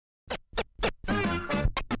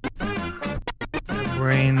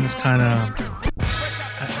brains kind of,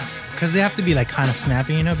 because they have to be like kind of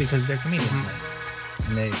snappy, because they're comedians,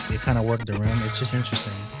 and they kind of work the room. It's just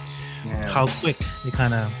interesting how quick they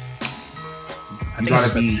kind of. I think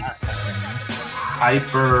gotta be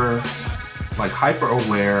hyper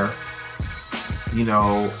aware.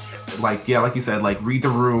 Like you said, like read the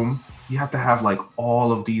room. You have to have like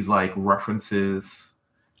all of these like references,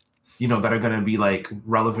 that are gonna be like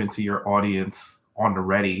relevant to your audience on the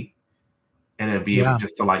ready, and then be able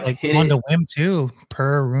just to like hit on it. the whim too,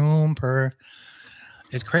 per room,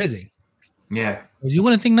 it's crazy. Yeah, you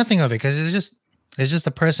wouldn't think nothing of it because it's just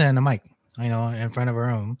a person and a mic, in front of a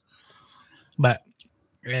room. But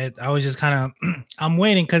I was just kind of I'm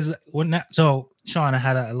waiting because so Sean, I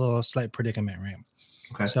had a little slight predicament, right?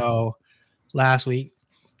 Okay. So last week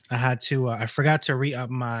I had to I forgot to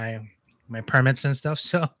re-up my permits and stuff,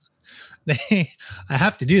 so I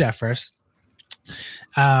have to do that first.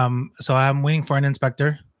 So I'm waiting for an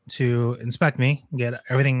inspector to inspect me, get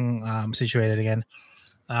everything situated again.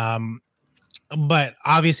 But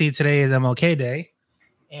obviously today is MLK Day,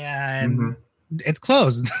 and it's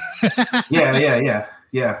closed. Yeah.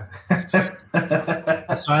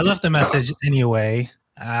 So I left a message anyway.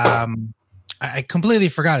 I completely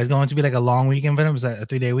forgot it's going to be like a long weekend for them. It's a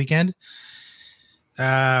 3-day weekend.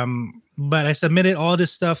 But I submitted all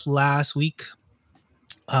this stuff last week.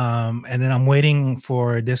 And then I'm waiting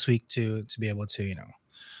for this week to be able to,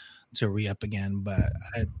 to re-up again. But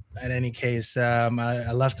in any case, I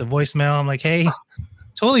left a voicemail. I'm like, hey,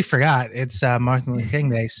 totally forgot. It's Martin Luther King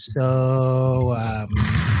Day. So I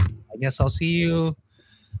guess I'll see you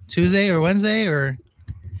Tuesday or Wednesday or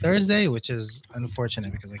Thursday, which is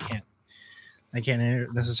unfortunate because I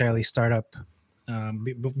can't necessarily start up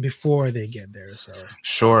before they get there. So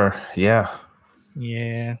sure, yeah.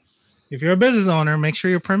 If you're a business owner, make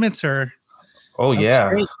sure your permits are. Oh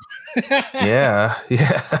yeah, yeah.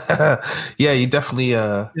 Yeah. You definitely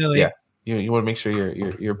really? Yeah. You want to make sure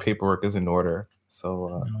your paperwork is in order. So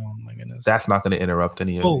oh my goodness, that's not going to interrupt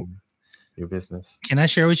any of your business. Can I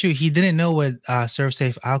share with you? He didn't know what Serve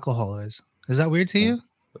Safe alcohol is. Is that weird to you?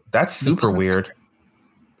 That's super weird.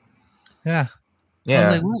 Yeah. I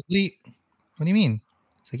was like, what do you mean?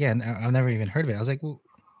 It's like, yeah, I've never even heard of it. I was like, well,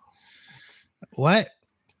 what?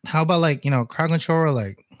 How about like, crowd control or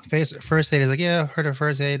like first aid? Is like, yeah, I've heard of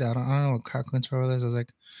first aid. I don't know what crowd control is. I was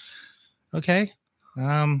like, okay.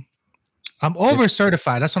 I'm over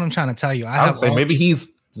certified. That's what I'm trying to tell you. I would say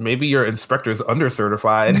maybe your inspector is under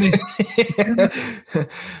certified. It's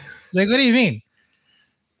like, what do you mean?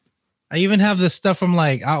 I even have this stuff from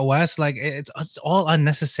like out west. Like it's all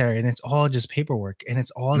unnecessary and it's all just paperwork and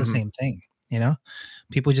it's all the same thing.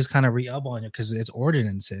 People just kind of re-up on it because it's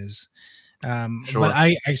ordinances. Sure. But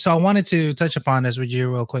I wanted to touch upon this with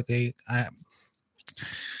you real quickly.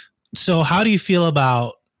 So how do you feel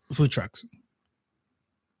about food trucks?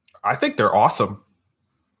 I think they're awesome.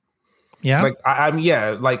 Yeah. Like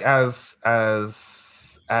like as a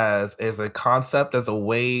concept, as a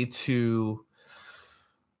way to,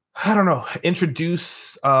 I don't know,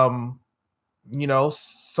 introduce some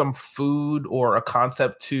food or a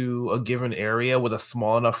concept to a given area with a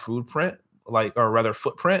small enough footprint. Like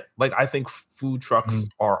I think food trucks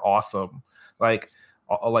are awesome. Like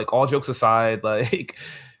all jokes aside, like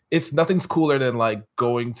nothing's cooler than like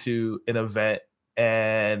going to an event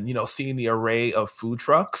and seeing the array of food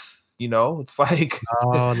trucks. It's like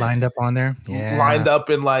lined up on there, lined up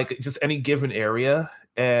in like just any given area,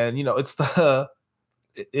 and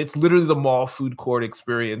it's literally the mall food court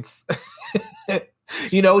experience.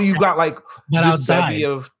 You've got like this bevy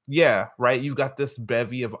of you've got this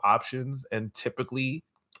bevy of options, and typically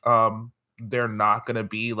they're not going to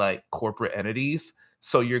be like corporate entities,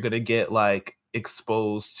 so you're going to get like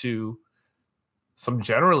exposed to some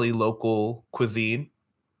generally local cuisine,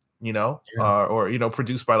 or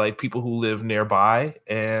produced by like people who live nearby,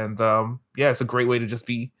 and it's a great way to just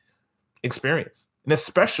be experienced, and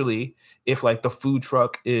especially if like the food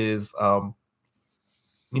truck is a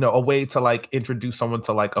way to like introduce someone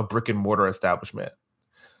to like a brick and mortar establishment.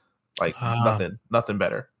 Like nothing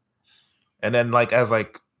better. And then like as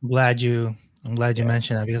like I'm glad you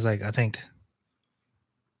mentioned that, because like I think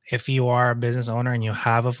if you are a business owner and you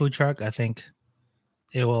have a food truck, I think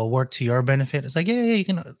it will work to your benefit. It's like, yeah, you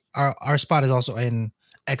can. Our spot is also in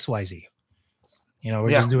XYZ. We're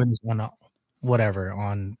just doing this one, whatever,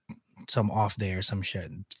 on some off day or some shit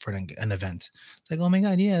for an event. It's like, oh my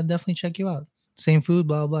god, yeah, definitely check you out. Same food,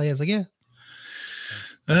 blah blah. Yeah, it's like, yeah.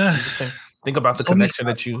 Think about the connection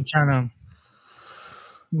that you. I'm trying to.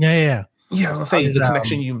 Yeah. Yeah, I was gonna say the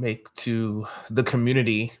connection you make to the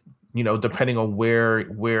community depending on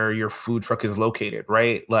where your food truck is located,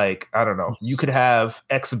 right? Like, I don't know, you could have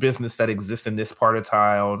X business that exists in this part of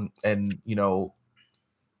town and,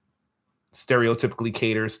 stereotypically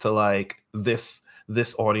caters to like this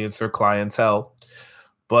audience or clientele.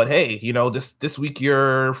 But hey, this week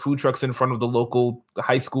your food truck's in front of the local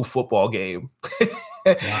high school football game.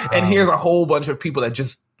 Wow. And here's a whole bunch of people that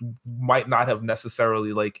just might not have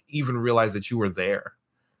necessarily like even realized that you were there.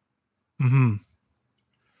 Mm-hmm.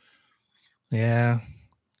 Yeah.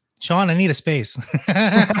 Sean, I need a space.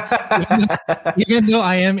 Even though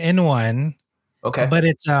I am in one. Okay. But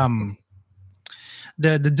it's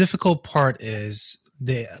the difficult part is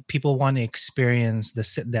the people want to experience the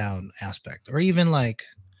sit down aspect, or even like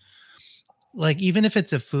even if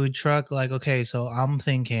it's a food truck, like, okay, so I'm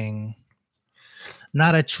thinking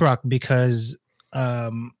not a truck because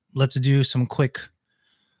let's do some quick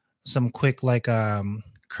like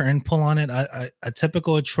curtain pull on it. A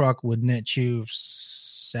typical truck would net you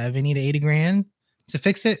 70 to 80 grand to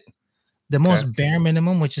fix it, the most bare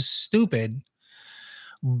minimum, which is stupid.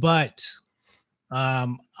 But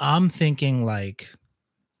I'm thinking like,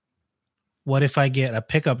 what if I get a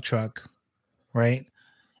pickup truck, right?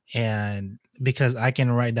 And because I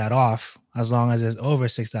can write that off as long as it's over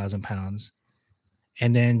 6,000 pounds,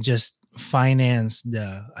 and then just finance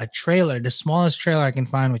a trailer, the smallest trailer I can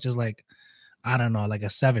find, which is like, I don't know, like a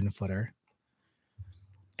 7-footer,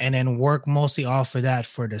 and then work mostly off of that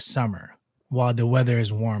for the summer while the weather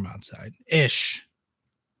is warm outside ish,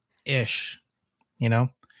 I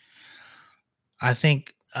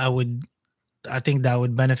think that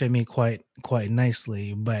would benefit me quite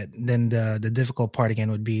nicely. But then the difficult part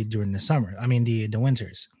again would be during the summer. I mean the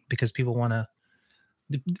winters, because people want to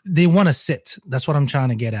sit. That's what I'm trying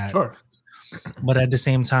to get at. Sure. But at the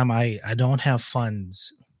same time, I don't have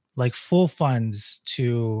funds, like full funds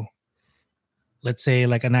to, let's say,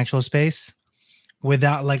 like an actual space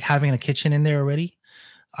without like having a kitchen in there already.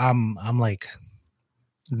 I'm like,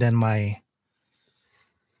 then my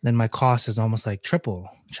cost is almost like triple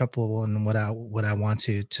in what I want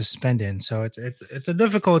to spend in. So it's a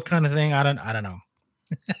difficult kind of thing. I don't know.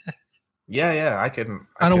 Yeah,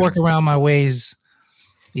 I don't work around my ways.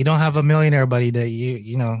 You don't have a millionaire buddy that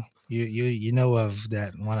you know of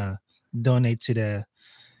that want to donate to the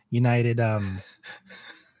United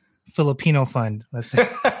Filipino Fund, let's say.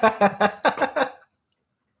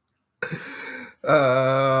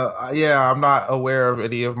 Yeah, I'm not aware of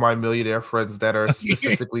any of my millionaire friends that are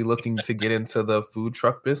specifically looking to get into the food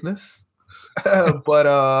truck business.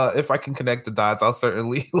 But if I can connect the dots, I'll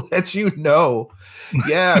certainly let you know.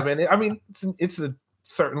 Yeah, man. I mean, it's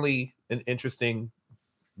certainly an interesting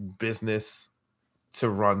business to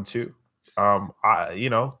run too. There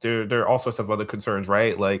are all sorts of other concerns,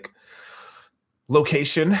 right? Like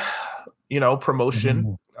location,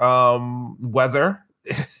 promotion, weather.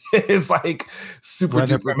 Is like super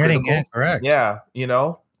duper critical. Yeah, correct. Yeah,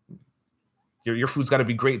 your food's got to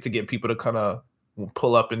be great to get people to kind of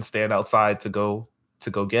pull up and stand outside to go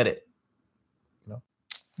get it.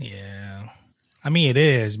 Yeah, I mean it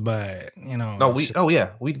is, but no, we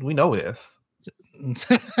know it is.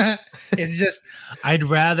 It's just I'd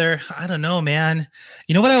rather, I don't know, man.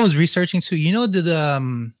 You know what I was researching too?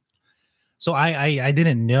 So I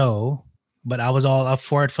didn't know, but I was all up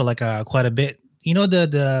for it for like quite a bit. The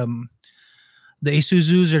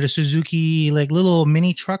Isuzus or the Suzuki, like little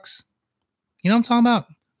mini trucks. You know what I'm talking about?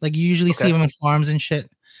 Like you usually see them in farms and shit.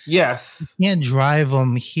 Yes. You can't drive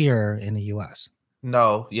them here in the US.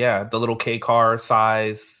 No, yeah, the little K car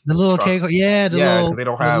size. The little K car, yeah, because they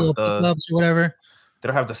don't have the pickups or whatever. They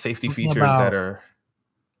don't have the safety features that are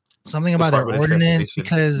something about their ordinance,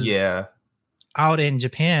 because yeah, out in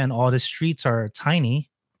Japan, all the streets are tiny.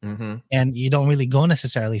 Mm-hmm. And you don't really go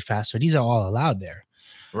necessarily faster. These are all allowed there.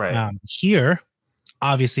 Right. Here,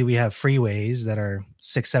 obviously, we have freeways that are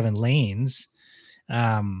 6-7 lanes,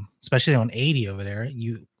 especially on 80 over there.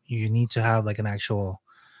 You need to have like an actual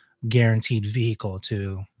guaranteed vehicle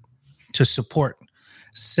to support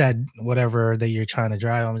said whatever that you're trying to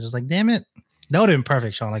drive. I'm just like, damn it. That would have been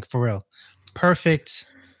perfect, Sean. Like, for real. Perfect,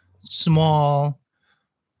 small.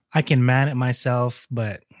 I can man it myself,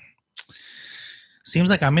 but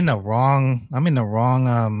seems like I'm in the wrong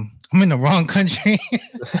country.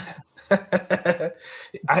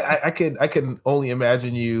 I can only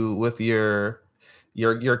imagine you with your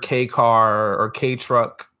K car or K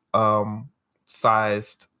truck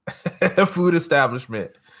sized food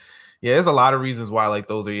establishment. Yeah, there's a lot of reasons why like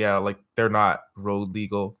those are like they're not road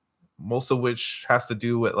legal. Most of which has to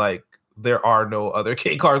do with like there are no other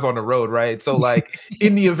K cars on the road, right? So like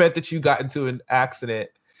in the event that you got into an accident,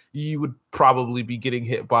 you would probably be getting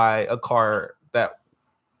hit by a car that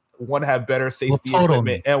one had better safety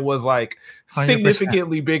equipment and was like 100%.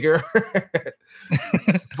 Significantly bigger.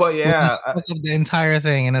 But yeah, we'll look up the entire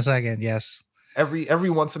thing in a second. Yes. Every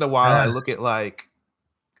once in a while, I look at like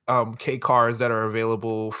K cars that are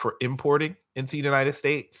available for importing into the United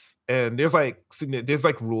States, and there's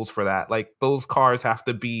like rules for that. Like those cars have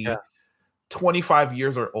to be 25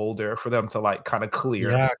 years or older for them to like kind of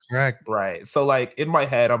clear. Yeah, correct. Right. So like in my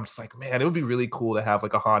head, I'm just like, man, it would be really cool to have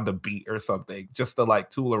like a Honda Beat or something just to like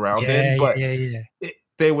tool around in. But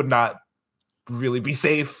they would not really be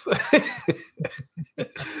safe.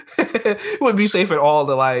 It wouldn't be safe at all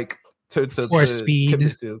to like to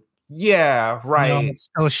speed. Yeah, right.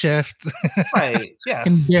 Still shift. Right. Yeah.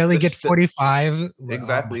 Can barely get 45.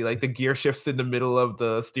 Exactly. Like the gear shifts in the middle of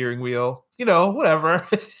the steering wheel. Whatever.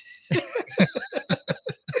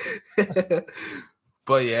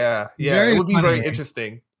 But yeah, it would be very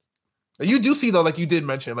interesting. You do see though, like you did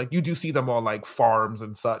mention, like you do see them on like farms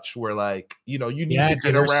and such, where like you need to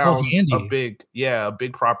get around a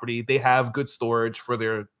big property. They have good storage for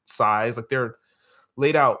their size, like they're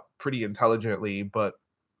laid out pretty intelligently, but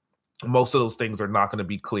most of those things are not going to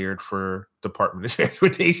be cleared for Department of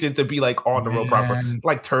Transportation to be like on the road proper,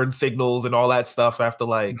 like turn signals and all that stuff have to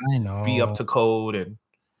like be up to code,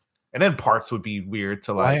 and then parts would be weird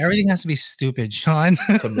to like. Everything has to be stupid, Sean.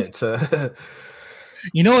 Commit to.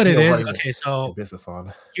 You know what it is? Okay, so business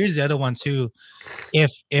on. Here's the other one too.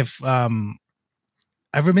 If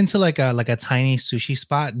ever been to like a tiny sushi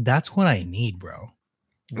spot, that's what I need, bro.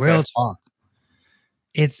 Real talk.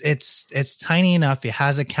 It's tiny enough. It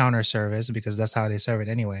has a counter service because that's how they serve it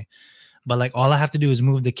anyway. But like all I have to do is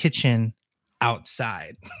move the kitchen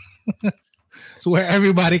outside, so where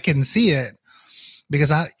everybody can see it.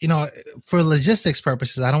 Because for logistics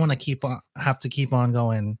purposes, I don't want to have to keep on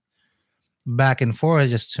going back and forth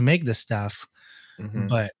just to make this stuff. Mm-hmm.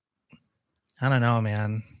 But I don't know,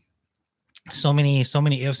 man. So many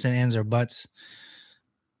ifs and ands or buts.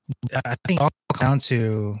 I think all down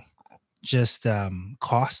to just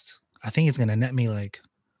cost. I think it's gonna net me like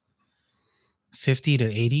 50 to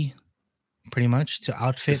 80 pretty much to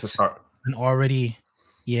outfit an already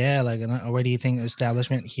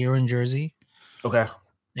establishment here in Jersey. Okay.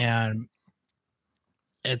 And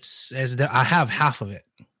I have half of it.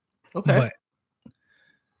 Okay. But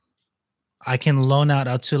I can loan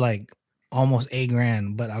out to like almost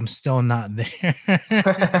 $8,000, but I'm still not there.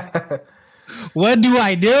 What do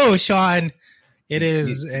I do, Sean?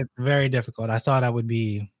 It's very difficult. I thought I'd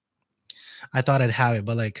have it,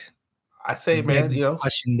 but like I say, man,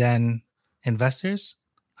 question then investors.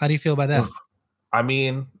 How do you feel about that? I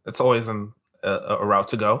mean, it's always a route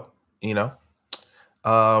to go,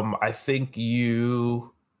 I think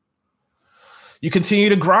you continue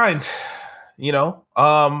to grind,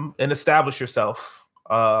 and establish yourself,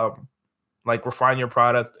 like refine your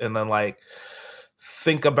product, and then like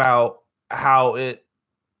think about how it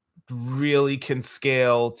really can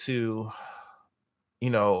scale to,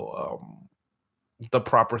 the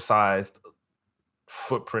proper sized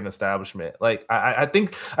footprint establishment. Like I do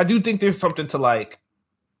think there's something to like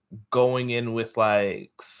going in with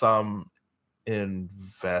like some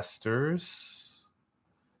investors.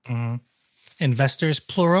 Mm-hmm. Investors,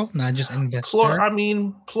 plural, not just investor. I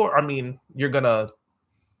mean, you're gonna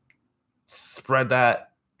spread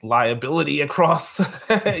that liability across,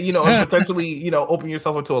 and potentially, open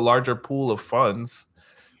yourself into a larger pool of funds.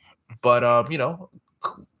 But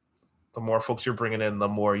the more folks you're bringing in, the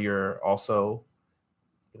more you're also,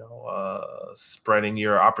 spreading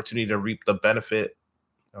your opportunity to reap the benefit,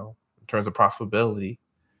 in terms of profitability,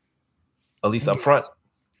 at least up front.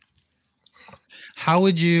 How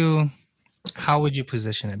would you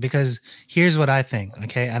position it? Because here's what I think.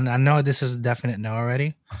 Okay. And I know this is a definite no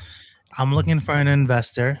already. I'm looking for an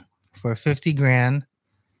investor for $50,000.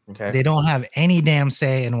 Okay. They don't have any damn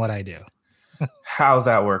say in what I do. How's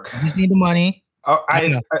that work? I just need the money.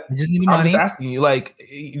 I just need the money. I'm just asking you, like,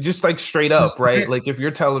 just like straight up, right? Like, if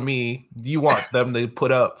you're telling me you want them to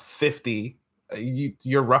put up 50,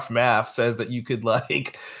 your rough math says that you could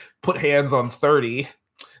like put hands on 30.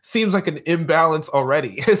 Seems like an imbalance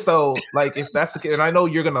already. So, like, if that's the case, and I know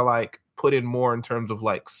you're gonna like put in more in terms of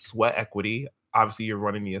like sweat equity. Obviously, you're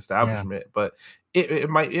running the establishment, but it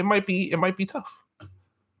might be tough.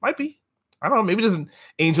 Might be. I don't know. Maybe there's an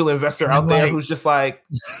angel investor out there who's just like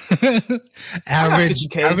average,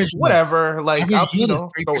 whatever. Like average yield is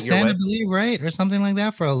 3%, I believe, right, or something like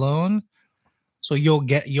that for a loan. So you'll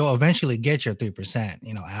eventually get your 3%,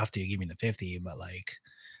 after you give me the 50. But like,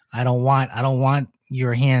 I don't want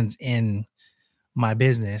your hands in my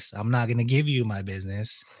business. I'm not gonna give you my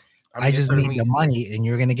business. I just need the money, and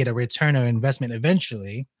you're gonna get a return on investment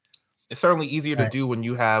eventually. It's certainly easier to do when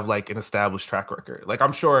you have like an established track record. Like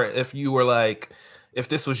I'm sure if you were like, if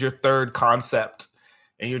this was your third concept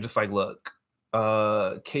and you're just like, look,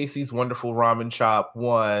 Casey's Wonderful Ramen Shop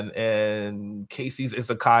 1 and Casey's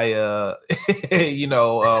Izakaya,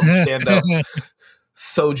 stand up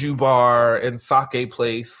soju bar and sake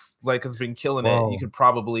place like has been killing it. You could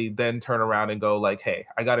probably then turn around and go like, hey,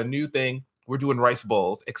 I got a new thing. We're doing rice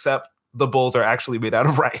bowls, except the bowls are actually made out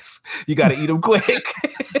of rice. You got to eat them quick.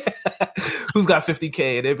 Who's got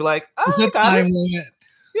 50K? And they'd be like, oh, it's a time limit.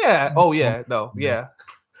 Yeah. Oh, yeah. No. Yeah.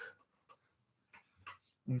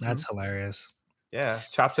 That's hilarious. Yeah.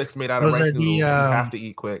 Chopsticks made out of rice noodles. You have to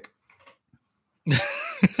eat quick.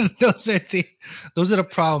 those are the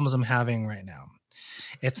problems I'm having right now.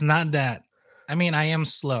 It's not that. I mean, I am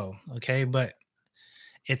slow, okay? But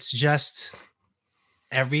it's just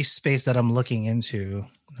every space that I'm looking into,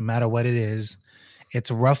 no matter what it is,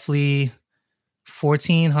 it's roughly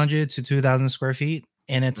 1,400 to 2,000 square feet,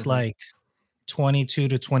 and it's like 22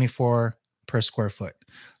 to 24 per square foot.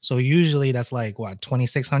 So usually that's like what,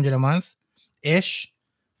 2,600 a month ish,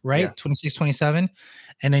 right? Yeah. 26, 27.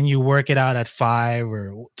 And then you work it out at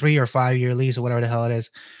 3 or 5 year lease or whatever the hell it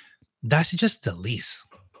is. That's just the lease.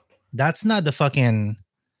 That's not the fucking,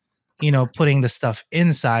 putting the stuff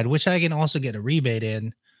inside, which I can also get a rebate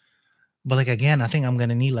in. But like, again, I think I'm going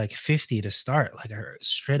to need like 50 to start, like a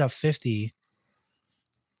straight up 50.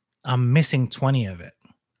 I'm missing 20 of it,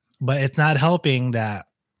 but it's not helping that,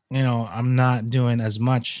 I'm not doing as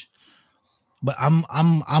much, but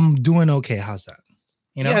I'm doing okay. How's that?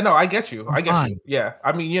 Yeah, no, I get you. You. Yeah.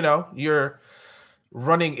 I mean, you're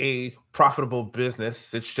running a profitable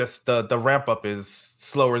business. It's just the ramp up is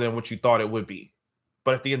slower than what you thought it would be.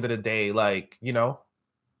 But at the end of the day, like, your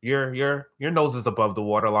nose is above the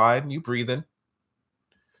waterline. You breathing.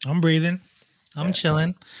 I'm breathing. I'm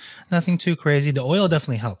chilling. Nothing too crazy. The oil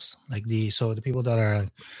definitely helps. Like the people that are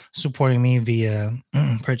supporting me via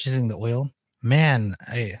purchasing the oil, man,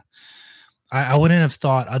 I wouldn't have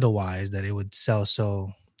thought otherwise that it would sell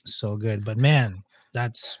so good. But man,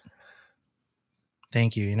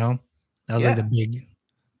 thank you. That was like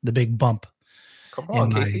the big bump. Come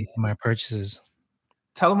on, in my purchases.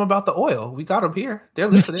 Tell them about the oil. We got them here. They're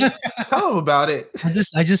listening. Tell them about it.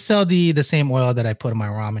 I just sell the same oil that I put in my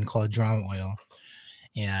ramen called drama oil,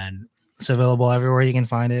 and it's available everywhere you can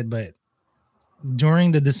find it. But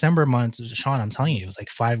during the December months, Sean, I'm telling you, it was like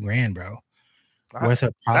 $5,000, bro, worth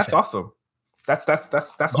of profit. That's awesome. That's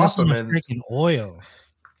awesome. And freaking oil.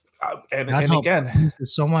 And again, I used it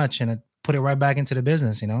so much, and I put it right back into the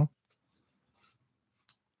business.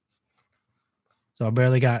 So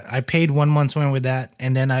I paid 1 month's rent with that.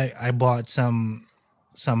 And then I bought some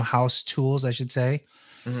house tools, I should say.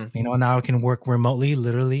 Mm-hmm. Now I can work remotely.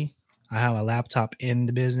 Literally, I have a laptop in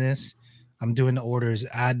the business. I'm doing the orders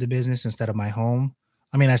at the business instead of my home.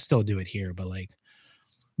 I mean, I still do it here, but like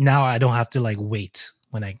now I don't have to like wait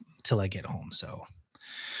till I get home. So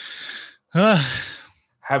I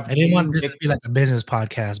didn't want this to be like a business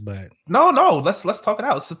podcast, but no, let's talk it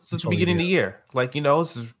out. Since the beginning of the year, like,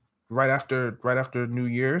 this is right after New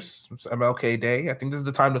Year's, MLK Day. I think this is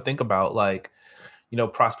the time to think about like,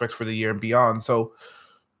 prospects for the year and beyond. So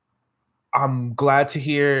I'm glad to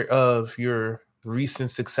hear of your recent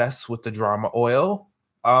success with the drama oil.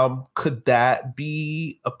 Could that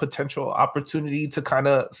be a potential opportunity to kind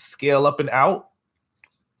of scale up and out?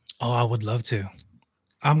 Oh, I would love to.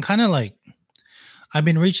 I'm kind of like, I've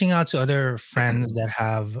been reaching out to other friends that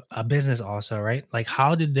have a business also, right? Like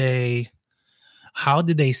how did they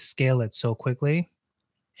scale it so quickly?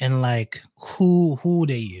 And like who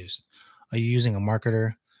they used? Are you using a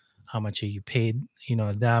marketer? How much are you paid?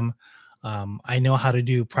 Them. I know how to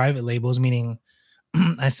do private labels, meaning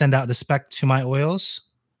I send out the spec to my oils,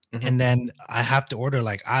 and then I have to order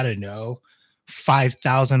like, I don't know,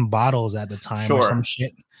 5,000 bottles at the time or some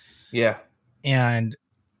shit. Yeah. And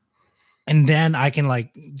then I can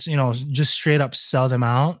like, just straight up sell them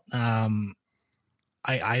out.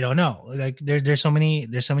 I don't know. Like there's so many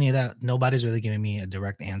that nobody's really giving me a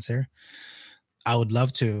direct answer. I would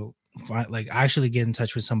love to actually get in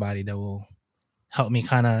touch with somebody that will help me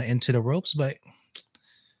kind of into the ropes, but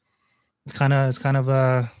it's kind of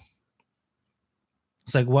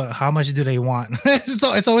it's like, what, how much do they want?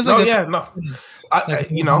 So it's always like,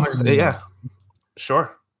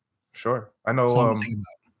 Sure. I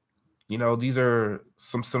know, these are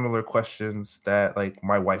some similar questions that like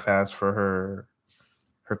my wife has for her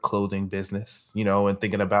clothing business, and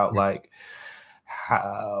thinking about like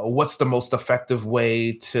what's the most effective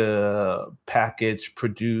way to package,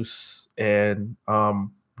 produce, and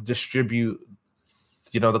distribute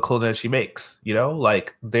the clothing that she makes,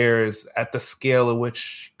 like there's at the scale in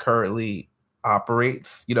which currently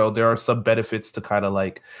operates, there are some benefits to kind of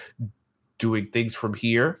like doing things from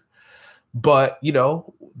here. But the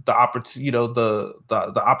opportunity,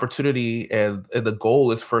 the opportunity and the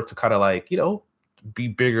goal is for it to kind of like, be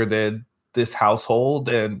bigger than this household.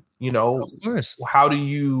 And Of course. how do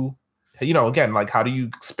you, again, like how do you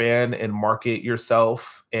expand and market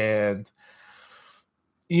yourself and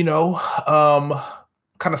kind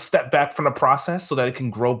of step back from the process so that it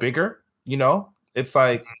can grow bigger. It's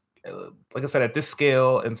like I said, at this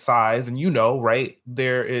scale and size, and right,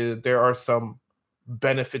 there are some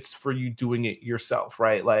benefits for you doing it yourself,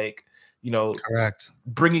 right? Like, Correct.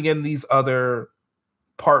 bringing in these other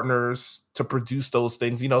partners to produce those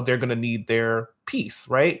things, they're going to need their piece,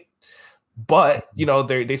 right? But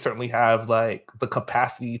they certainly have like the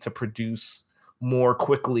capacity to produce more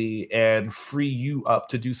quickly and free you up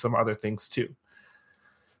to do some other things too.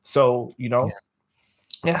 So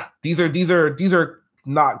these are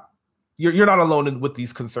not, you're not alone with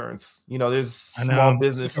these concerns. There's small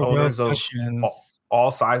business owners of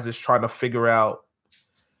all sizes trying to figure out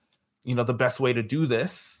the best way to do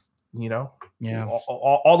this,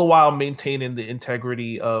 all the while maintaining the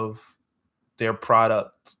integrity of their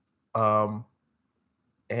product, and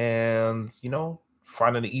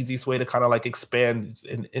finding the easiest way to kind of like expand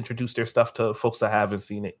and introduce their stuff to folks that haven't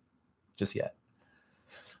seen it just yet.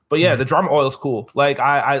 But yeah, the drama oil is cool. Like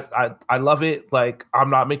I love it. Like I'm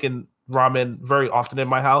not making ramen very often in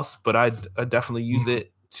my house, but I definitely use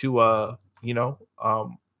it to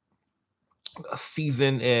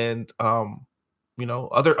season and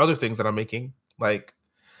other things that I'm making. Like,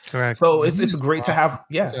 correct. So it's great to have.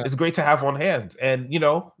 Yeah, it's great to have on hand, and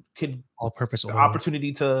could all-purpose the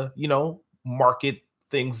opportunity to market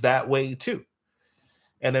things that way too,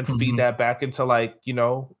 and then feed that back into like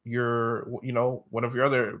your one of your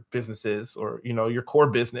other businesses, or your core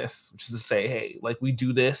business, which is to say, hey, like we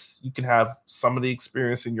do this, you can have some of the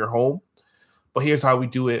experience in your home, but here's how we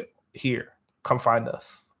do it here. Come find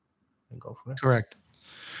us and go from there. Correct.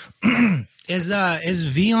 Is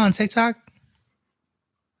V on TikTok?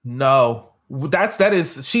 No,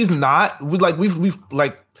 she's not. We've like,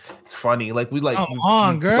 it's funny. Like we like, come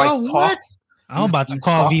on, girl. Like, what? I'm about to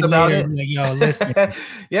call V later. Like, yo, listen.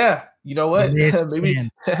 Yeah, you know what? Maybe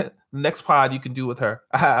next pod you can do with her.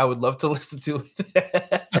 I would love to listen to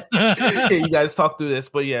it. Yeah, you guys talk through this,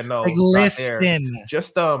 but yeah, no, like, listen.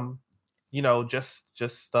 Just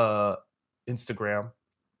just Instagram.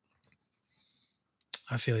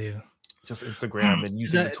 I feel you. Just Instagram and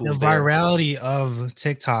using the tools. The virality of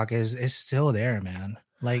TikTok is still there, man.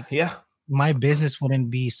 Like, yeah, my business wouldn't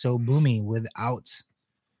be so booming without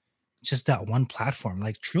just that one platform.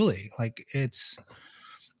 Like, truly, like it's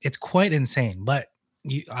quite insane. But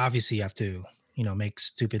you obviously have to make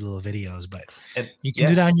stupid little videos, but you can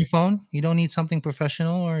do that on your phone. You don't need something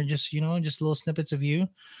professional, or just just little snippets of you.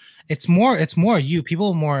 It's more you.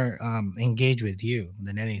 People more engage with you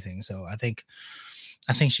than anything. So I think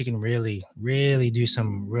she can really, really do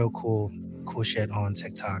some real cool shit on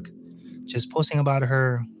TikTok. Just posting about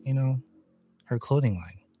her, her clothing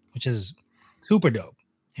line, which is super dope.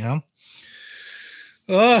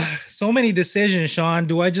 So many decisions, Sean.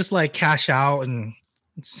 Do I just like cash out and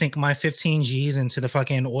sink my 15 G's into the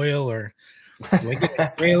fucking oil, or do I get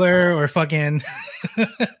a trailer, or fucking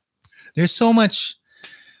there's so much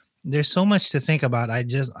to think about. I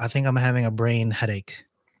think I'm having a brain headache.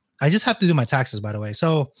 I just have to do my taxes, by the way.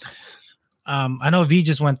 So I know V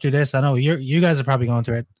just went through this. I know you guys are probably going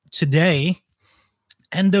through it today.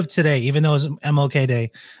 End of today, even though it's MLK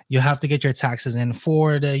Day, you have to get your taxes in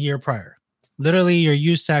for the year prior. Literally your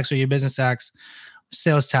use tax or your business tax,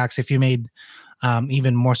 sales tax. If you made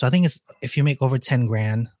even more, so I think it's if you make over 10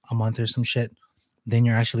 grand a month or some shit, then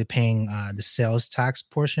you're actually paying the sales tax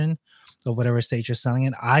portion of whatever state you're selling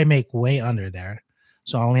in. I make way under there,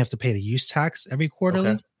 so I only have to pay the use tax every quarterly.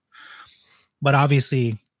 Okay. But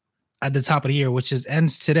obviously, at the top of the year, which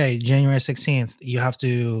ends today, January 16th, you have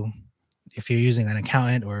to, if you're using an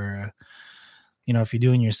accountant or, if you're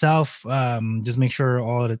doing yourself, just make sure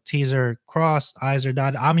all the T's are crossed, I's are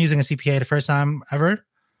dotted. I'm using a CPA the first time ever.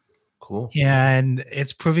 Cool. And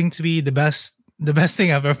it's proving to be the best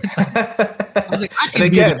thing I've ever done. I was like, I can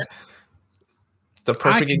do this. It's a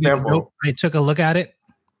perfect example. I took a look at it.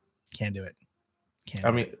 Can't do it.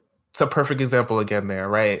 It's a perfect example again there,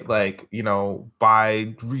 right? Like,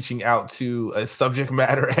 by reaching out to a subject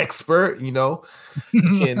matter expert, you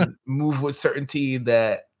can move with certainty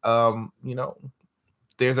that,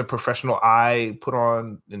 there's a professional eye put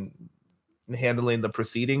on in handling the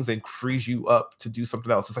proceedings, and frees you up to do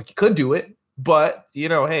something else. It's like you could do it, But,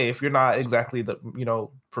 hey, if you're not exactly the,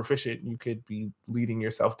 proficient, you could be leading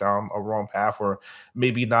yourself down a wrong path, or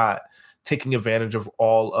maybe not taking advantage of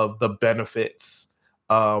all of the benefits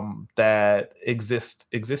that exist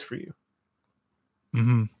for you.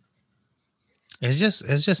 Mm-hmm. It's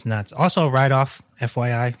just nuts. Also, write off,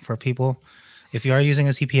 FYI, for people, if you are using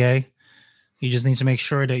a CPA, you just need to make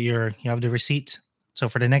sure that you have the receipt. So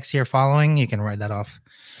for the next year following, you can write that off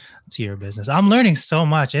to your business. I'm learning so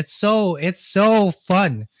much. It's so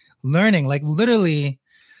fun learning. Like literally,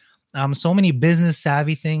 so many business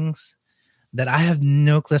savvy things that I have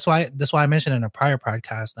no clue. That's why I mentioned in a prior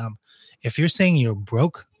podcast. If you're saying you're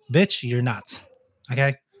broke, bitch, you're not.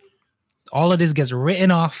 Okay. All of this gets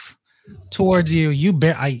written off towards you.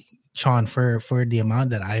 Sean, for the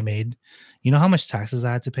amount that I made, you know how much taxes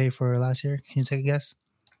I had to pay for last year? Can you take a guess?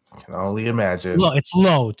 I can only imagine. Low. It's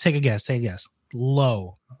low. Take a guess.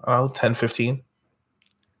 Low. Oh, 10, 15.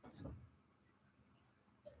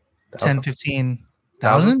 10,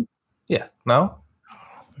 15,000? Yeah. No?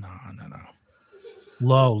 No.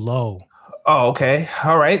 Low. Oh, okay.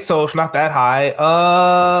 All right. So if not that high,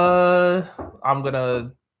 I'm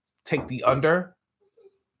gonna take the under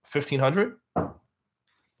 1,500.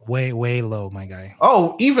 Way low, my guy.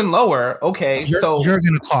 Oh, even lower. Okay. So you're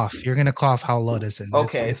gonna cough. You're gonna cough how low this is.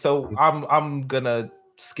 Okay, so I'm gonna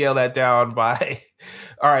scale that down by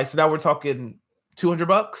all right, so now we're talking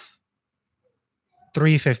 $200.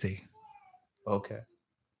 $350. Okay.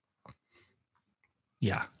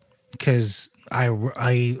 Yeah. Because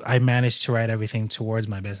I managed to write everything towards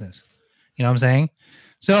my business. You know what I'm saying?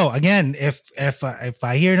 So again, if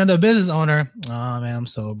I hear another business owner, oh man, I'm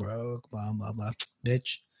so broke, blah blah blah,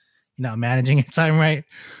 bitch, you're not managing your time right.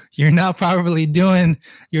 You're not probably doing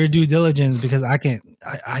your due diligence, because I can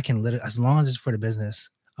literally, as long as it's for the business,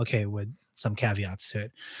 okay, with some caveats to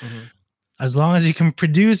it. Mm-hmm. As long as you can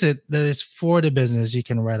produce it that is for the business, you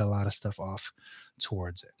can write a lot of stuff off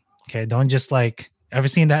towards it. Okay, don't just like. Ever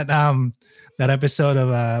seen that episode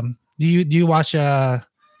of do you watch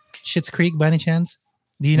Schitt's Creek by any chance?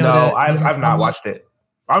 Do you know? No, I've not watched it.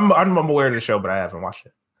 I'm aware of the show, but I haven't watched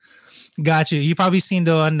it. Got you. You probably seen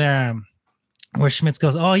the one there where Schmitz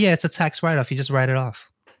goes, "Oh yeah, it's a tax write off. You just write it off."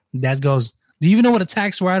 Dad goes, "Do you even know what a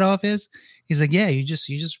tax write off is?" He's like, "Yeah, you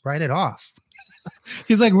just write it off."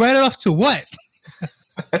 He's like, "Write it off to what?"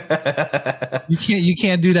 You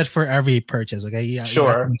can't do that for every purchase. Okay, yeah, sure. You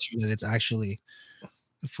have to make sure that it's actually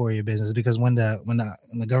for your business, because when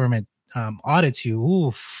the government audits you,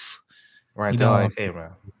 oof, right? They're like, "Hey,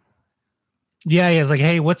 man." Yeah, it's like,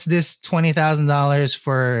 "Hey, what's this $20,000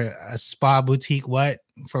 for a spa boutique? What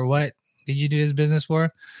did you do this business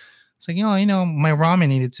for?" It's like, my ramen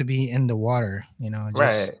needed to be in the water.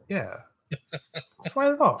 Right? Yeah. Just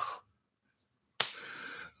write it off.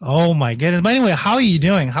 Oh my goodness! But anyway, how are you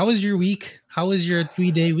doing? How was your week? How was your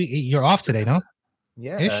 3-day week? You're off today, no?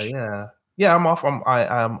 Yeah, Ish? Yeah. I'm off. I'm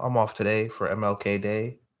off today for MLK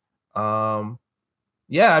Day.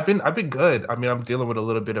 Yeah, I've been good. I mean, I'm dealing with a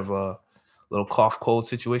little bit of a little cough cold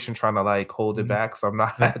situation, trying to like hold it back, so I'm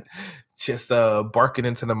not just barking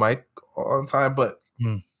into the mic all the time. But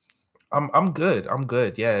I'm good. I'm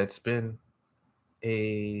good. Yeah, it's been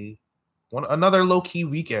another low key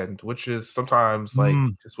weekend, which is sometimes like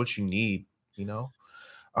just what you need,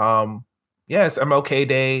 Yeah, it's MLK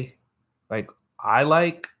Day. Like I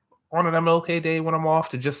like on an MLK Day when I'm off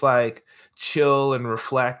to just like chill and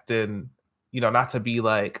reflect, and not to be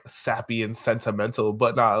like sappy and sentimental,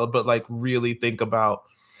 but like really think about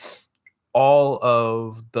all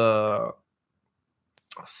of the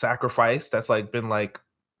sacrifice that's like been like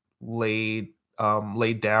laid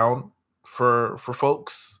down for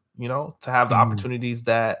folks, to have the opportunities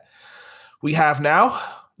that we have now,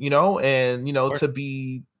 and to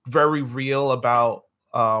be very real about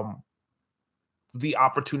the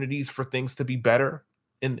opportunities for things to be better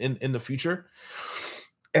in the future,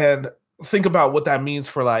 and think about what that means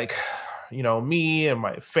for like, me and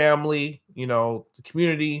my family, the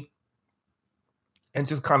community, and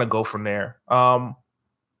just kind of go from there.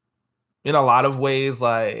 In a lot of ways,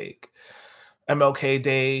 like MLK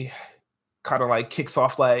Day kind of like kicks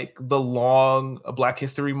off like the long Black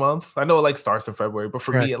History Month. I know it like starts in February, but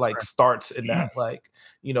for me it like starts in that like,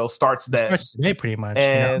 starts then. It starts today pretty much.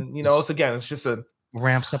 And it's just a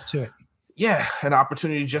ramps up to it. Yeah, an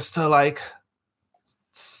opportunity just to like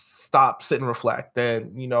stop, sit and reflect.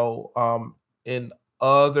 And in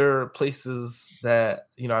other places that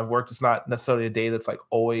I've worked, it's not necessarily a day that's like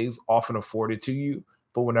always often afforded to you,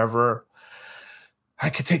 but whenever I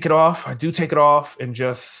could take it off, I do take it off and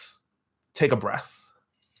just take a breath.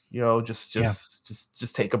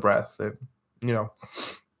 Just take a breath and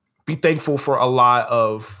be thankful for a lot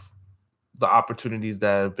of the opportunities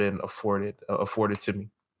that have been afforded to me.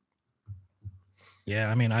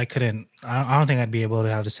 Yeah, I mean, I couldn't. I don't think I'd be able to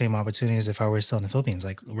have the same opportunities if I were still in the Philippines.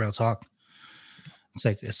 Like real talk, it's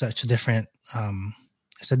like it's such a different.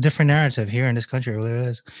 It's a different narrative here in this country. It really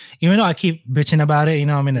is. Even though I keep bitching about it,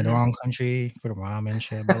 I'm in the wrong country for the ramen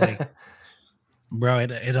shit. But like, bro,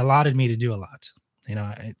 it allotted me to do a lot.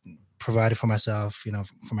 It provided for myself.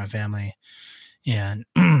 For my family, and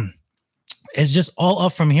it's just all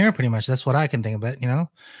up from here. Pretty much, that's what I can think of it.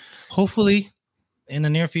 Hopefully in the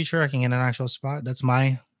near future I can get an actual spot. That's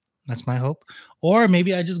my hope. Or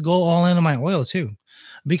maybe I just go all in on my oil too,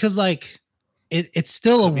 because like it's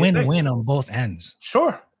still a win-win on both ends.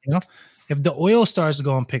 Sure. If the oil starts to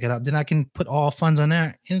go and pick it up, then I can put all funds on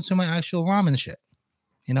that into my actual ramen shit.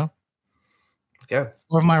 Yeah.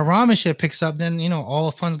 Or if my ramen shit picks up, then all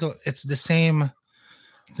the funds go. It's the same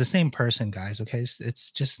person, guys. Okay,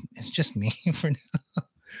 it's just me for now.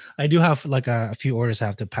 I do have like a few orders I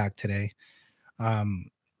have to pack today.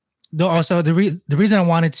 Though also the reason I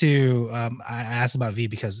wanted to I asked about V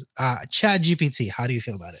because ChatGPT, how do you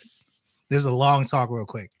feel about it? This is a long talk real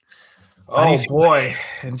quick. Oh boy.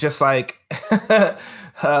 And just like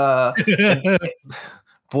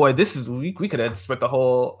boy, this is we could have spent the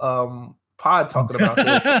whole pod talking about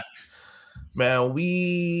this. Man,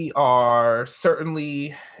 we are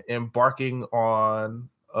certainly embarking on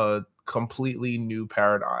a completely new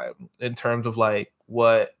paradigm in terms of like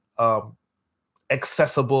what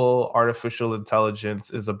accessible artificial intelligence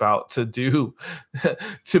is about to do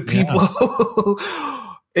to people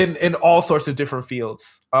in all sorts of different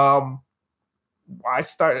fields.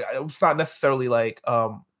 It's not necessarily like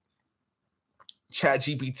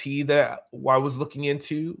ChatGPT that I was looking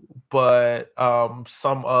into, but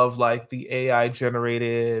some of like the AI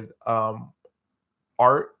generated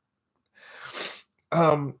art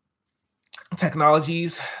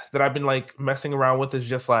technologies that I've been like messing around with is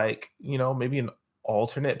just like, maybe an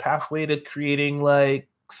alternate pathway to creating like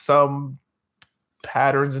some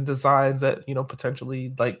patterns and designs that,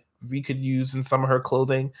 potentially like we could use in some of her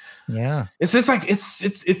clothing. Yeah. It's just like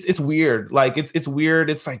it's weird. Like it's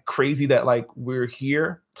weird. It's like crazy that like we're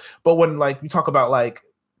here. But when like we talk about like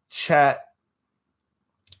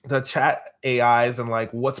the chat AIs and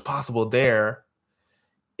like what's possible there,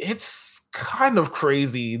 it's kind of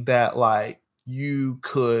crazy that like you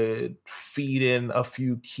could feed in a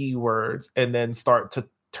few keywords and then start to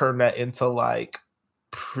turn that into like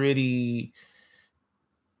pretty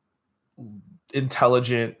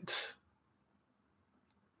intelligent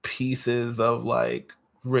pieces of like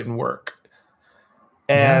written work.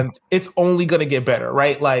 And it's only going to get better,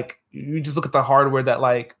 right? Like you just look at the hardware that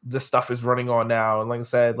like this stuff is running on now. And like I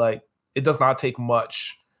said, like it does not take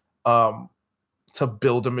much to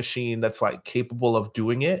build a machine that's like capable of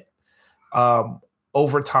doing it.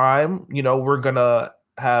 Over time, we're going to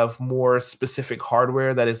have more specific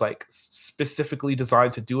hardware that is like specifically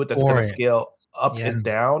designed to do it. That's going to scale up and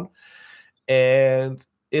down. And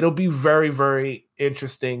it'll be very, very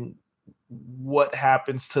interesting what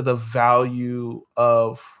happens to the value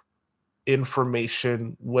of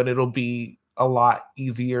information when it'll be a lot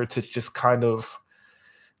easier to just kind of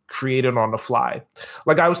create it on the fly.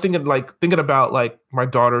 Like I was thinking about like my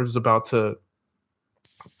daughter's about to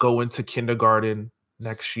go into kindergarten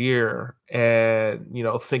next year, and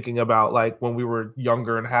thinking about like when we were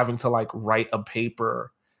younger and having to like write a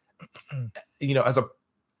paper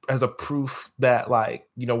as a proof that like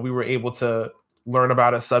we were able to learn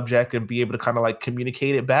about a subject and be able to kind of like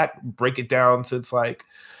communicate it back, break it down to its like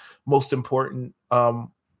most important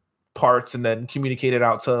parts, and then communicate it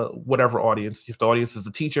out to whatever audience, if the audience is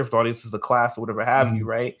the teacher, if the audience is the class, or whatever have you,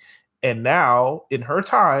 right? And now in her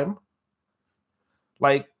time,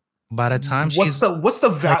 like by the time what's the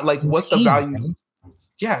value?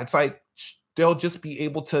 Yeah, it's like they'll just be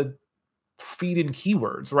able to feed in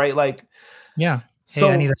keywords, right? Like hey,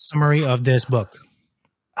 I need a summary of this book,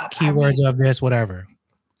 keywords of this, whatever.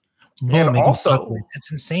 Boom, and also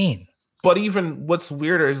it's insane. But even what's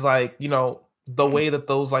weirder is like the way that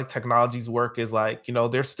those like technologies work is like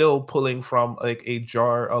they're still pulling from like a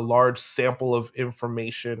large sample of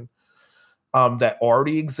information that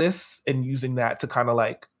already exists and using that to kind of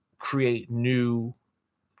like create new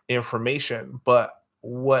information. But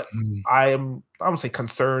what I would say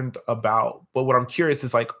concerned about, but what I'm curious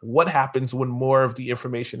is like what happens when more of the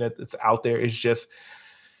information that's out there is just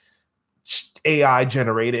AI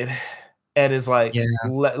generated and is like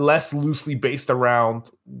less loosely based around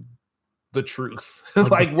the truth.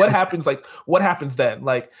 Like what happens then?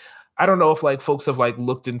 Like I don't know if like folks have like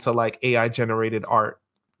looked into like AI generated art.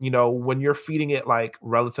 When you're feeding it like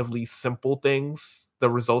relatively simple things, the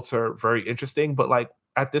results are very interesting. But like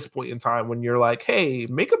at this point in time when you're like, hey,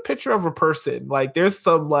 make a picture of a person. Like there's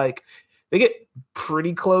some like they get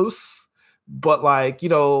pretty close, but like, you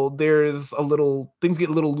know, there's a little things get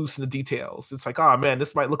a little loose in the details. It's like, oh man,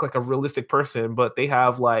 this might look like a realistic person, but they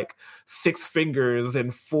have like 6 fingers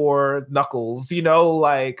and 4 knuckles, you know,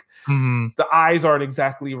 like the eyes aren't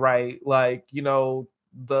exactly right. Like, you know,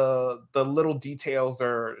 the little details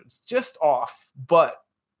are just off, but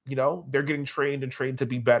you know, they're getting trained and trained to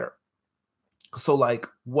be better. So like,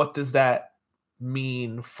 what does that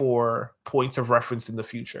mean for points of reference in the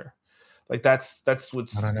future? Like that's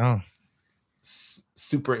what's I don't know.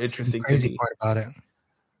 Super interesting. The crazy part about it.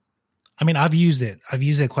 I mean, I've used it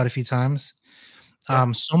quite a few times.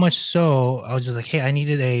 So much so I was just like, hey, I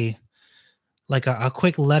needed a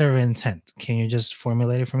quick letter of intent. Can you just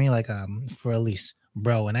formulate it for me? Like for Elise,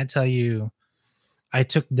 bro. And I tell you, I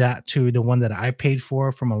took that to the one that I paid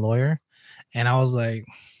for from a lawyer, and I was like,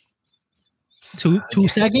 two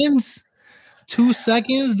seconds? 2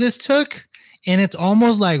 seconds this took, and it's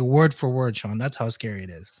almost like word for word, Sean. That's how scary it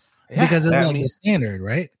is. Yeah, because it's like the standard,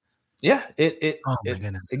 right? Yeah, oh my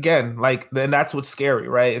goodness. Again, like then that's what's scary,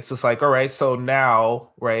 right? It's just like, all right, so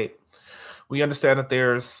now, right, we understand that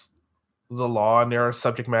there's the law and there are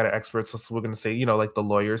subject matter experts. So we're going to say, you know, like the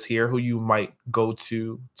lawyers here who you might go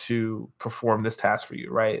to perform this task for you,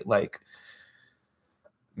 right? Like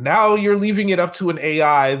now you're leaving it up to an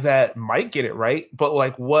AI that might get it right, but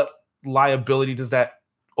like what liability does that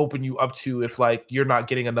open you up to if like you're not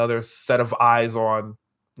getting another set of eyes on,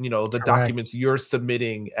 you know, the documents you're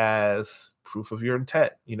submitting as proof of your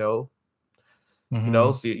intent, you know, you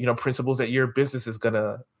know, so, you know, principles that your business is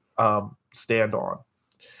gonna stand on.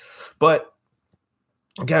 But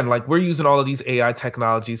again, like we're using all of these AI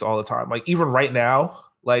technologies all the time. Like even right now,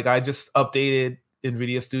 like I just updated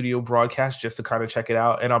NVIDIA Studio Broadcast just to kind of check it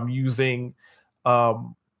out, and I'm using a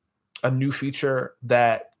new feature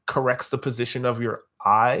that corrects the position of your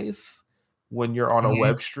eyes when you're on a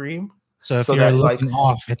web stream. So if you're looking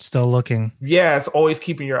off, it's still looking. Yeah, it's always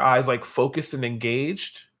keeping your eyes like focused and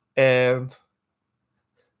engaged. And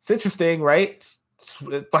it's interesting, right? It's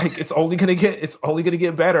like it's only gonna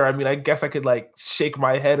get better. I mean, I guess I could like shake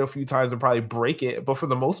my head a few times and probably break it, but for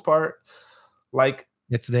the most part, like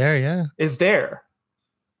it's there, yeah. It's there.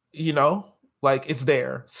 You know, like it's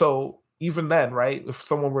there. So even then, right? If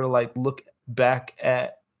someone were to like look back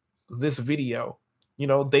at this video, you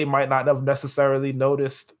know, they might not have necessarily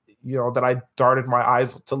noticed, you know, that I darted my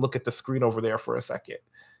eyes to look at the screen over there for a second.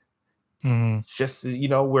 Just, you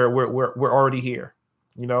know, we're already here.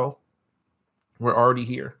 You know, we're already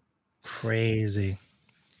here. Crazy.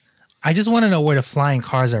 I just want to know where the flying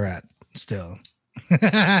cars are at still.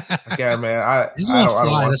 Yeah, man. I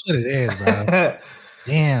fly. That's what it is, bro.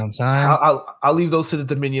 Damn, son. I'll leave those to the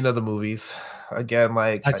dominion of the movies. Again,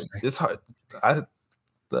 like it's hard.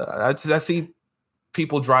 I see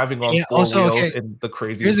people driving on four wheels in the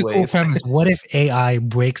craziest ways. Here's a cool premise. What if AI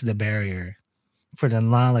breaks the barrier for the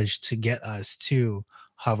knowledge to get us to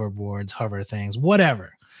hoverboards, hover things,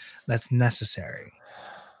 whatever that's necessary?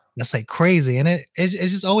 That's like crazy. And it's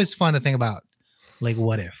just always fun to think about, like,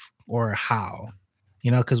 what if or how,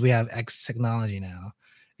 you know, because we have X technology now.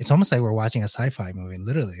 It's almost like we're watching a sci-fi movie,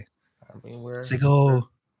 literally. I mean, it's like,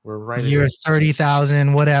 we're right year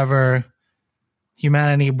 30,000, whatever.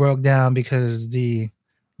 Humanity broke down because the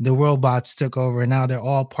robots took over, and now they're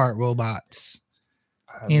all part robots.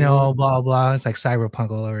 You know, blah blah. It's like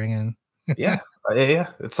cyberpunk all over again. Yeah.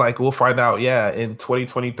 It's like we'll find out. Yeah, in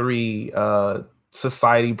 2023,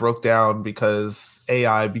 society broke down because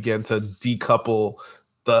AI began to decouple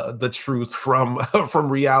the truth from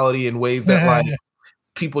reality in ways that like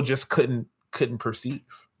people just couldn't perceive,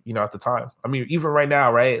 you know, at the time. I mean, even right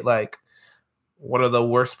now, right? Like one of the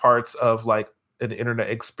worst parts of like an internet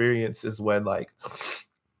experience is when like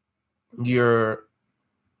you're,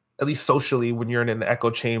 at least socially, when you're in an echo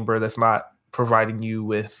chamber that's not providing you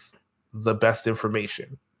with the best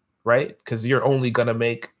information, right? Because you're only gonna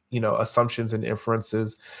make, you know, assumptions and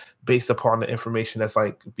inferences based upon the information that's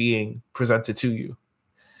like being presented to you.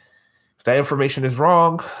 If that information is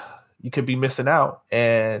wrong, you could be missing out.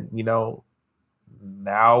 And, you know,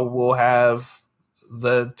 now we'll have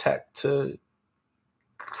the tech to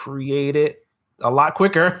create it a lot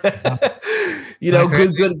quicker. You know,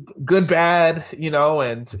 good, bad, you know,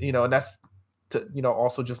 and, you know, and that's, to, you know,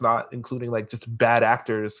 also just not including like just bad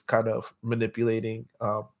actors kind of manipulating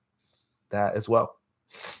that as well.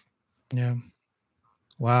 Yeah.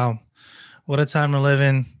 Wow. What a time to live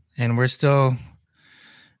in. And we're still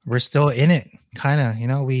in it, kind of, you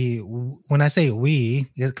know. When I say we,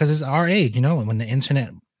 because it's our age, you know, when the internet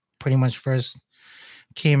pretty much first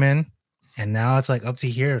came in, And now it's like up to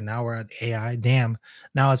here. Now we're at AI. Damn.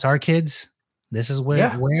 Now it's our kids. This is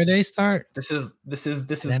where they start. This is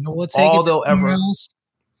Then we'll take all it they'll ever. else.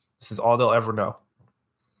 This is all they'll ever know.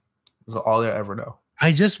 This is all they'll ever know.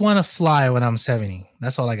 I just want to fly when I'm 70.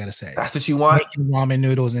 That's all I gotta say. That's what you want. Making ramen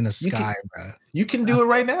noodles in the sky, bro. You can do it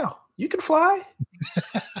right now. You can fly.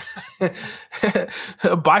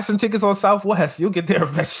 Buy some tickets on Southwest. You'll get there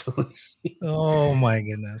eventually. Oh my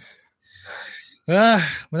goodness. But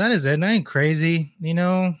that is it. Nothing crazy, you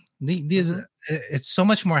know. These it's so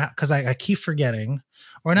much more because I keep forgetting,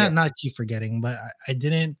 or not keep forgetting, but I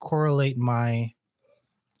didn't correlate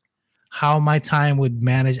how my time would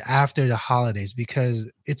manage after the holidays,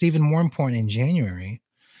 because it's even more important in January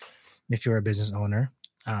if you're a business owner.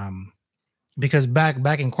 Because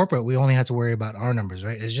back in corporate, we only had to worry about our numbers,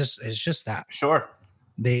 right? It's just that. Sure.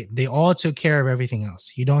 They all took care of everything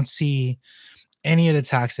else. You don't see any of the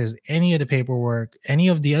taxes, any of the paperwork, any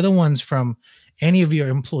of the other ones from any of your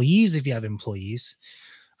employees, if you have employees.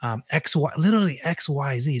 literally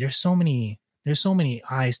XYZ. There's so many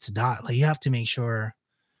I's to dot. Like, you have to make sure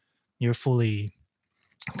you're fully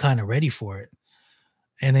kind of ready for it.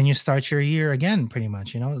 And then you start your year again, pretty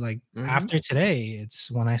much, like after today,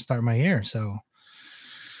 it's when I start my year. So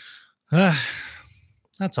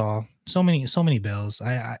that's all. So many bills.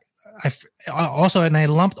 I also, and I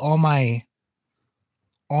lumped all my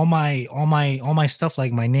stuff,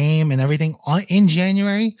 like my name and everything, in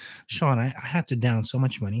January. Sean, I had to down so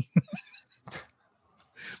much money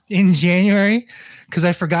in January because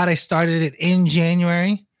I forgot I started it in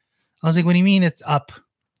January. I was like, what do you mean it's up?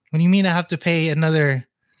 What do you mean I have to pay another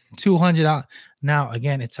 $200? Now,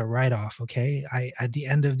 again, it's a write-off, okay? At the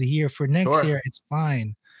end of the year for next year, it's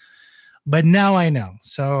fine. But now I know.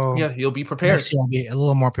 So yeah, you'll be prepared. Next year I'll be a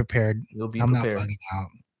little more prepared. You'll be I'm prepared. not bugging out.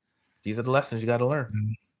 These are the lessons you got to learn.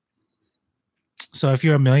 So if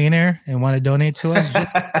you're a millionaire and want to donate to us,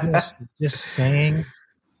 just saying,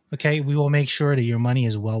 okay, we will make sure that your money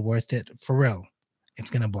is well worth it. For real. It's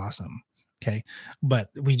going to blossom. Okay. But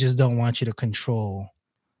we just don't want you to control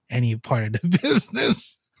any part of the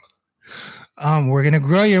business. We're going to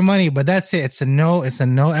grow your money, but that's it. It's a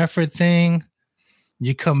no effort thing.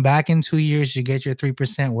 You come back in 2 years, you get your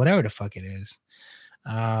 3%, whatever the fuck it is.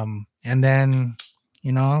 And then,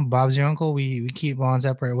 Bob's your uncle. We keep on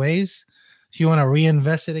separate ways. If you want to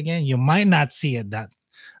reinvest it again, you might not see it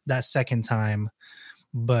that second time,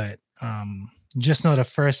 but just know the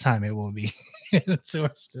first time it will be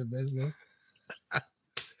towards the business.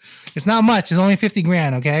 It's not much. It's only 50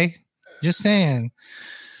 grand. Okay. Just saying.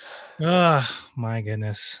 Oh my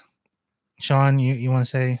goodness. Sean, you want to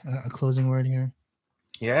say a closing word here?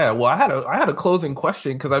 Yeah, well, I had a closing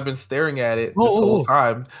question because I've been staring at it this whole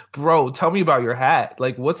time. Bro, tell me about your hat.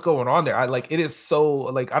 Like, what's going on there? It is so,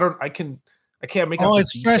 like, I can't make out.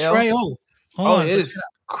 It's fresh, right? Hold on. It is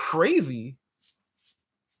crazy.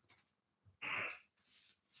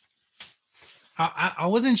 I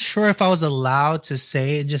wasn't sure if I was allowed to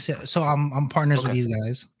say it. So I'm partners with these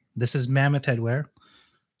guys. This is Mammoth Headwear.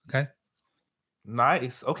 Okay.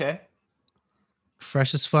 Nice. Okay.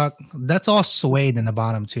 Fresh as fuck. That's all suede in the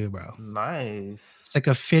bottom too, bro. Nice. It's like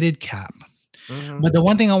a fitted cap. But the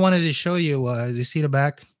one thing I wanted to show you was, you see the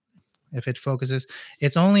back? If it focuses,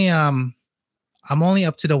 it's only I'm only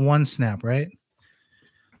up to the one snap, right?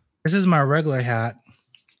 This is my regular hat.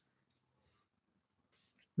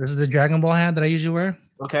 This is the Dragon Ball hat that I usually wear.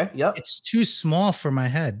 Okay. Yep. It's too small for my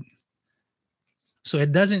head, so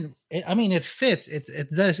it doesn't. It fits. It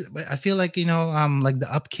does. But I feel like like the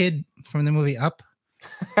Up kid from the movie Up.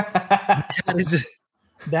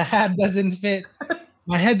 The hat doesn't fit.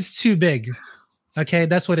 My head's too big. Okay,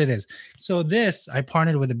 that's what it is. So I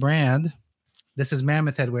partnered with a brand. This is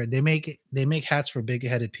Mammoth Headwear. They make hats for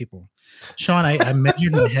big-headed people. Sean, I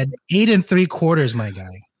measured my head 8 3/4, my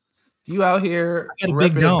guy. You out here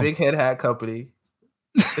repping a big head hat company.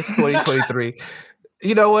 It's 2023.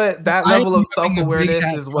 You know what? That level of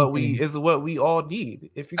self-awareness is what we all need.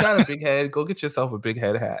 If you got a big head, go get yourself a big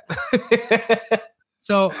head hat.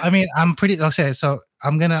 So, I'm pretty okay. So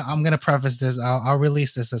I'm gonna preface this. I'll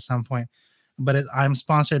release this at some point, but I'm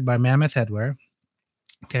sponsored by Mammoth Headwear.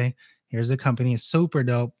 Okay, here's the company. It's super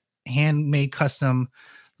dope, handmade, custom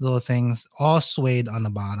little things, all suede on the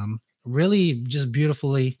bottom. Really, just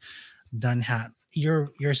beautifully done hat. You're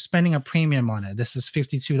spending a premium on it. This is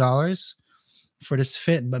 $52 for this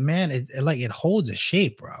fit, but man, it holds a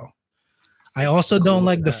shape, bro. I also don't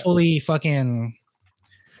like the fully fucking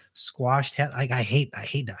squashed hat. Like, I hate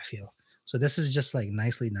that feel. So this is just like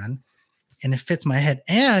nicely done, and it fits my head.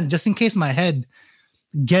 And just in case my head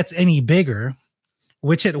gets any bigger,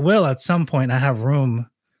 which it will at some point, I have room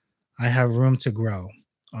to grow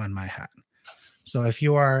on my hat. So if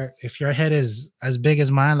your head is as big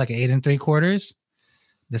as mine, like 8 3/4,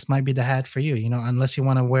 this might be the hat for you. Unless you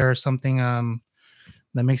want to wear something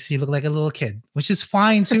that makes you look like a little kid, which is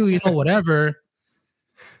fine too. Whatever.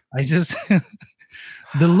 I just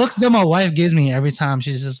the looks that my wife gives me every time.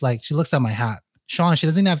 She's just like, she looks at my hat. Sean, she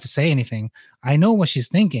doesn't have to say anything. I know what she's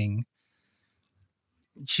thinking.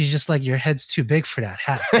 She's just like, your head's too big for that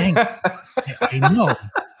hat. Thanks. I know.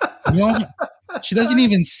 She doesn't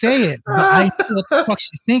even say it, but I know what the fuck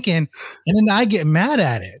she's thinking, and then I get mad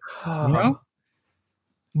at it.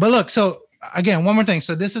 But look, so again, one more thing.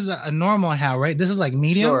 So this is a normal hat, right? This is like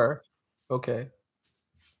medium. Sure. Okay.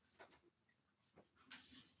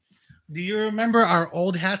 Do you remember our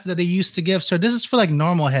old hats that they used to give? So this is for like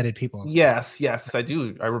normal headed people. Yes, I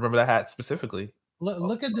do. I remember that hat specifically.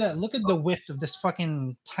 Look at the width of this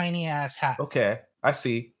fucking tiny ass hat. Okay, I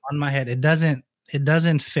see. On my head, it doesn't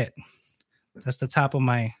fit. That's the top of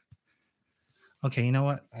my. Okay, you know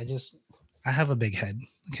what? I have a big head.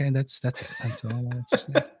 Okay, that's it. That's all I wanted to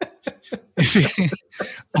say.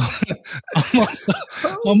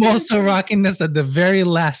 I'm also rocking this at the very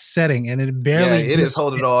last setting, and it barely. Yeah, it is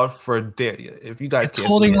holding on for dear. If you guys, it's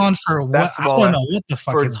holding on for what? I don't know what the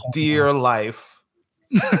fuck for it's dear on. Life.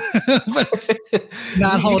 But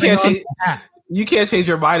not holding on. You can't change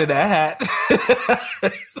your mind in that hat.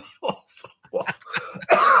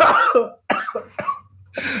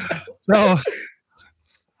 So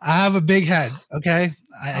I have a big head. Okay,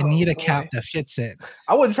 I need a cap that fits it.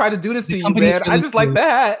 I wouldn't try to do this to you, man. I just like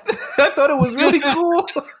that. I thought it was really cool.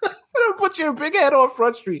 Put your big head on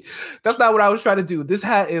Front Street. That's not what I was trying to do. This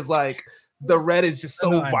hat is like, the red is just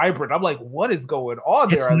so vibrant. I'm like, what is going on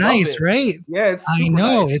there? It's nice, right? Yeah, it's I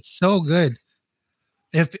know. Nice. It's so good.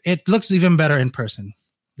 If it looks even better in person.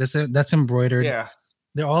 That's embroidered. Yeah.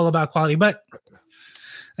 They're all about quality. But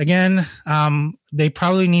again, they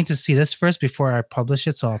probably need to see this first before I publish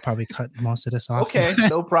it. So I'll probably cut most of this off. Okay,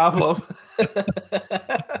 no problem.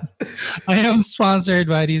 I am sponsored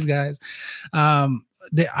by these guys.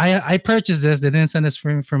 I purchased this. They didn't send this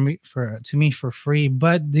to me for free.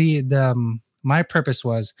 But my purpose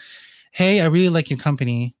was, hey, I really like your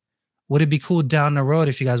company. Would it be cool down the road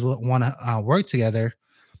if you guys want to work together?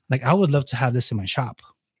 Like, I would love to have this in my shop.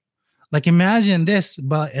 Like, imagine this,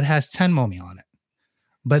 but it has Tenmomi on it.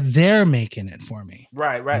 But they're making it for me.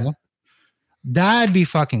 Right. You know? That'd be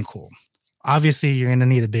fucking cool. Obviously, you're gonna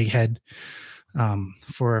need a big head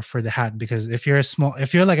for the hat, because if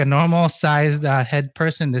you're like a normal sized head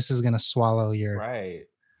person, this is gonna swallow your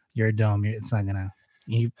dome. It's not gonna.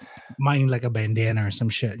 You might need like a bandana or some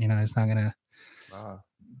shit. It's not gonna.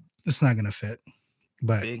 It's not gonna fit.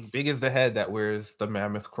 But big is the head that wears the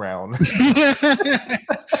mammoth crown.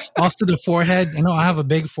 Also the forehead. I have a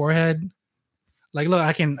big forehead. Like, look,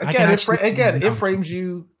 I can. It frames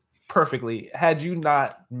you perfectly. Had you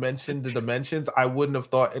not mentioned the dimensions, I wouldn't have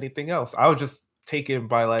thought anything else. I was just taken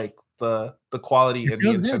by like the quality and the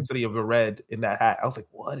intensity of the red in that hat. I was like,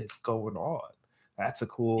 what is going on? That's a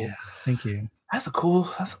cool. Yeah, thank you. That's a cool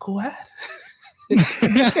hat.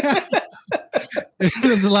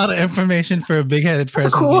 There's a lot of information for a big-headed person.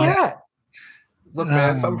 That's a cool hat. Look,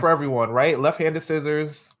 man, something for everyone, right? Left-handed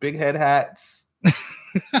scissors, big head hats.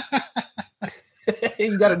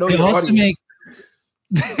 You gotta know your audience.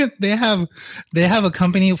 They have a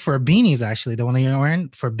company for beanies, actually, the one that you're wearing,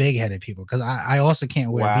 for big-headed people, because I also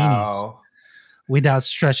can't wear beanies without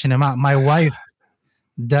stretching them out. My wife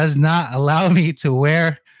does not allow me to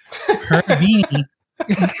wear her beanie.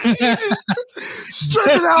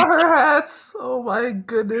 Stretching out her hats. Oh my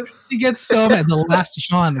goodness. She gets so mad. The last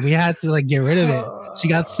Sean, we had to like get rid of it. She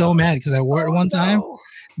got so mad because I wore it one time.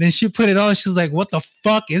 Then she put it on. She's like, what the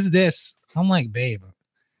fuck is this? I'm like, babe,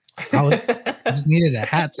 I just needed a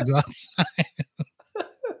hat to go outside.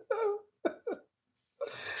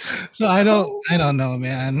 So I don't know,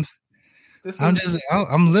 man.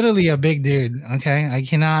 I'm literally a big dude. Okay. I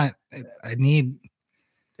need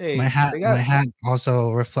my hat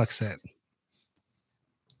also reflects it.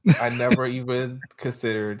 I never even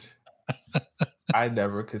considered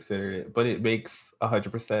it, but it makes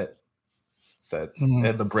 100% sense.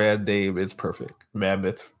 And the brand name is perfect.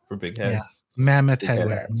 Mammoth for big heads. Yeah. Mammoth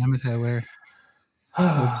headwear. Mammoth headwear.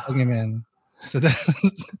 Plug him in. So that's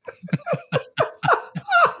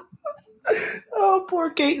oh,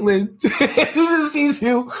 poor Caitlin. She just sees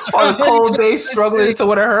you on a cold day struggling to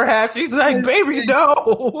one of her hats. She's like, baby,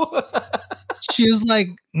 no. She's like,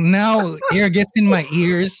 now air gets in my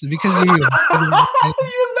ears because you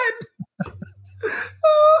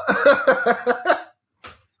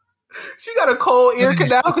She got a cold ear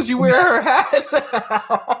canal because you wear her hat.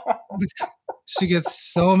 She gets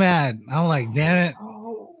so mad. I'm like, damn it.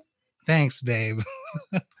 Thanks, babe.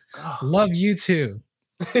 Love you too.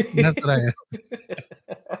 That's what I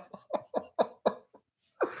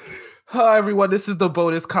Hi, everyone. This is the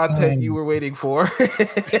bonus content you were waiting for.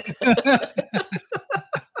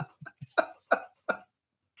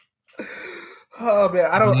 Oh man,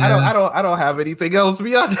 I don't have anything else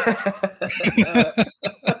beyond that.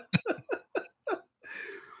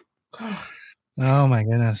 Oh my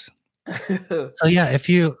goodness. So yeah, if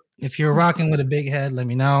you're rocking with a big head, let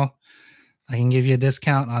me know. I can give you a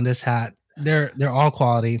discount on this hat. They're all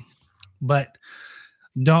quality, but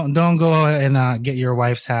don't go and get your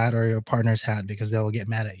wife's hat or your partner's hat because they will get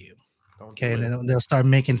mad at you. Okay, and then they'll start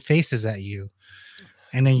making faces at you,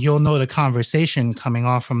 and then you'll know the conversation coming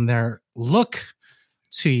off from their look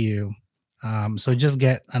to you. So just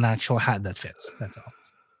get an actual hat that fits. That's all.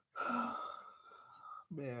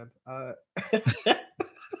 Man,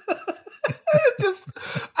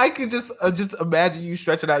 I could just imagine you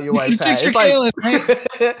stretching out your wife's hat. It's like, Caleb,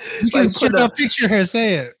 right? You can straight up picture her.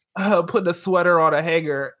 Say it. Putting a sweater on a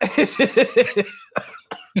hanger.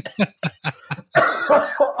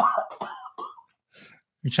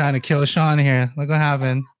 You're trying to kill Sean here. Look what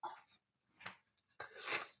happened.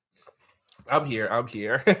 I'm here.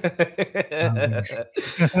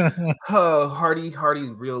 Oh, hearty,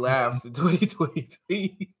 real laughs in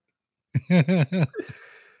 2023.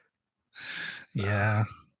 Yeah.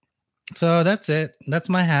 So that's it. That's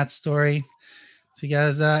my hat story. If you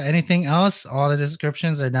guys anything else, all the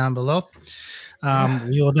descriptions are down below.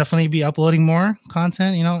 We will definitely be uploading more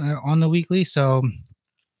content, on the weekly. So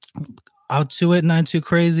out to it, not too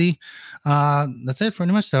crazy. That's it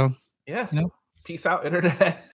pretty much though. Yeah. Peace out, internet.